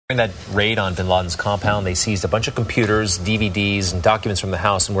During that raid on bin Laden's compound, they seized a bunch of computers, DVDs, and documents from the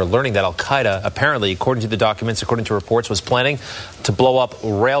house, and we're learning that Al-Qaeda, apparently, according to the documents, according to reports, was planning to blow up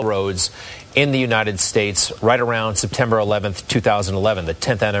railroads in the United States right around September 11th, 2011, the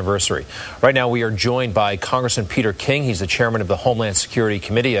 10th anniversary. Right now, we are joined by Congressman Peter King. He's the chairman of the Homeland Security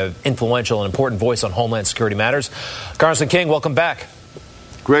Committee, an influential and important voice on Homeland Security matters. Congressman King, welcome back.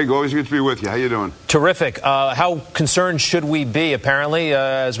 Greg, always good to be with you. How you doing? Terrific. How concerned should we be? Apparently,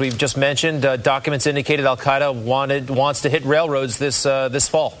 as we've just mentioned, documents indicated Al-Qaeda wants to hit railroads this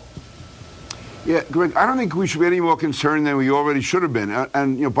fall. Yeah, Greg, I don't think we should be any more concerned than we already should have been.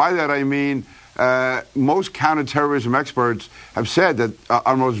 And by that I mean most counterterrorism experts have said that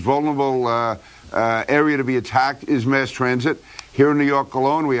our most vulnerable area to be attacked is mass transit. Here in New York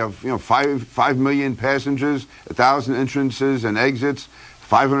alone, we have 5 million passengers, 1,000 entrances and exits,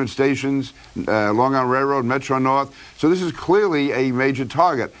 500 stations, Long Island Railroad, Metro North. So this is clearly a major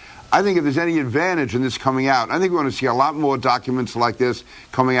target. I think if there's any advantage in this coming out, I think we're going to see a lot more documents like this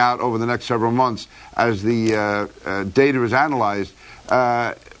coming out over the next several months as the data is analyzed.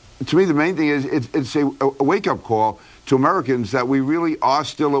 To me, the main thing is it's a wake-up call to Americans that we really are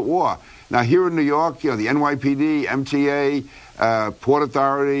still at war. Now, here in New York, the NYPD, MTA, Port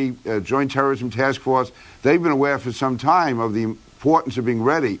Authority, Joint Terrorism Task Force, they've been aware for some time of the importance of being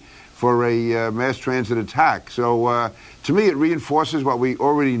ready for a mass transit attack. So to me, it reinforces what we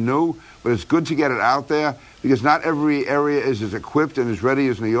already knew, but it's good to get it out there because not every area is as equipped and as ready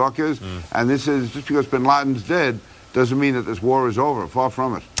as New York is. And this is just because bin Laden's dead doesn't mean that this war is over. Far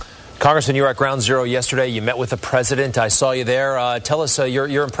from it. Congressman, you were at Ground Zero yesterday. You met with the president. I saw you there. Tell us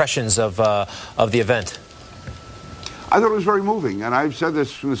your impressions of the event. I thought it was very moving, and I've said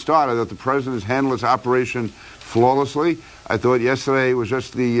this from the start. I thought the president has handled this operation flawlessly. I thought yesterday was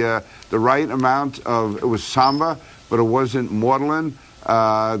just the right amount of, it was somber, but it wasn't maudlin.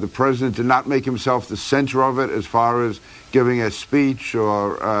 The president did not make himself the center of it as far as giving a speech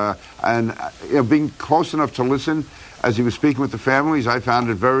or being close enough to listen as he was speaking with the families. I found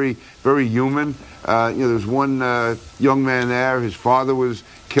it very, very human. There was one young man there. His father was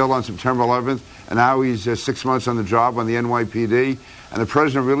killed on September 11th, and now he's 6 months on the job on the NYPD. And the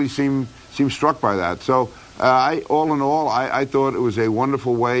president really seemed struck by that. So all in all, I thought it was a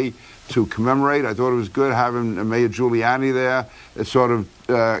wonderful way to commemorate. I thought it was good having Mayor Giuliani there. It sort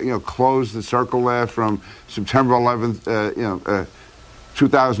of closed the circle there from September 11th,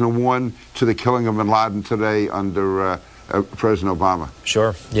 2001 to the killing of bin Laden today under President Obama.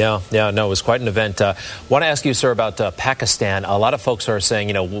 Sure. Yeah. No, it was quite an event. Want to ask you, sir, about Pakistan. A lot of folks are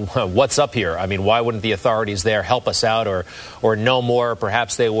saying, what's up here? I mean, why wouldn't the authorities there help us out or know more?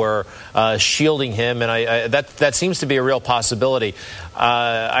 Perhaps they were shielding him, and that seems to be a real possibility.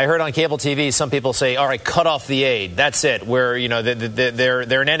 I heard on cable TV some people say, all right, cut off the aid. That's it.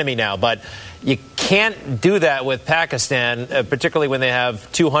 They're an enemy now. But you can't do that with Pakistan, particularly when they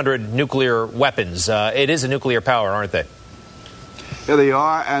have 200 nuclear weapons. It is a nuclear power, aren't they? Yeah, they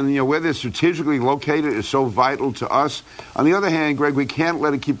are, and where they're strategically located is so vital to us. On the other hand, Greg, we can't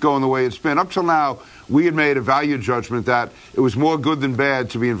let it keep going the way it's been. Up till now, we had made a value judgment that it was more good than bad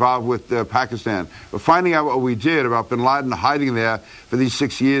to be involved with Pakistan. But finding out what we did about bin Laden hiding there for these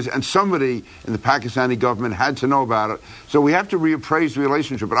 6 years, and somebody in the Pakistani government had to know about it. So we have to reappraise the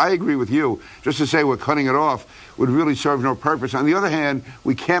relationship. But I agree with you. Just to say we're cutting it off would really serve no purpose. On the other hand,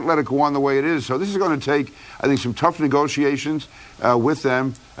 we can't let it go on the way it is. So this is going to take, I think, some tough negotiations with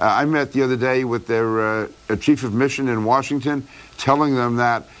them. I met the other day with their chief of mission in Washington, telling them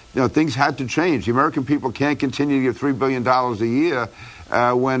that things had to change. The American people can't continue to give $3 billion a year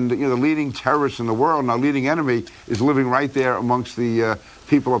when the leading terrorist in the world and our leading enemy is living right there amongst the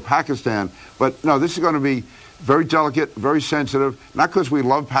people of Pakistan. But no, this is going to be very delicate, very sensitive, not because we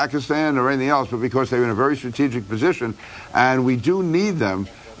love Pakistan or anything else, but because they're in a very strategic position, and we do need them,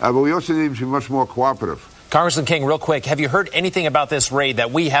 but we also need them to be much more cooperative. Congressman King, real quick, have you heard anything about this raid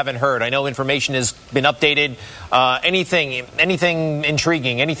that we haven't heard? I know information has been updated. Anything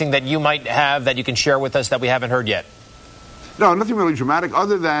intriguing, anything that you might have that you can share with us that we haven't heard yet? No, nothing really dramatic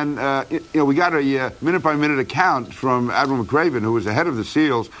other than, we got a minute-by-minute account from Admiral McRaven, who was the head of the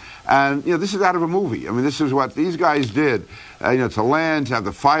SEALs. And, this is out of a movie. I mean, this is what these guys did, to land, to have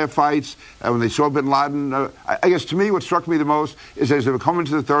the firefights. When they saw bin Laden, I guess to me what struck me the most is as they were coming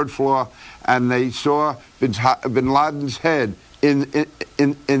to the third floor and they saw bin Laden's head in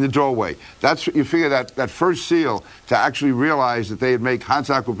the doorway. That's you figure that first SEAL to actually realize that they had made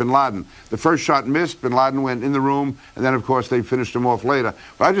contact with bin Laden. The first shot missed, bin Laden went in the room, and then, of course, they finished him off later.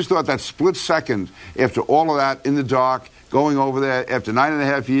 But I just thought that split second, after all of that in the dark, going over there after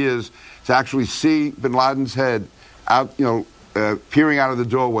 9.5 years, to actually see bin Laden's head out, peering out of the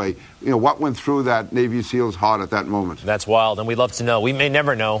doorway. What went through that Navy SEAL's heart at that moment? That's wild, and we'd love to know. We may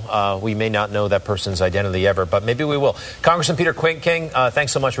never know. We may not know that person's identity ever, but maybe we will. Congressman Peter King,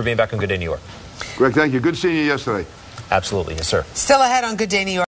 thanks so much for being back on Good Day New York. Greg, thank you. Good seeing you yesterday. Absolutely. Yes, sir. Still ahead on Good Day New York.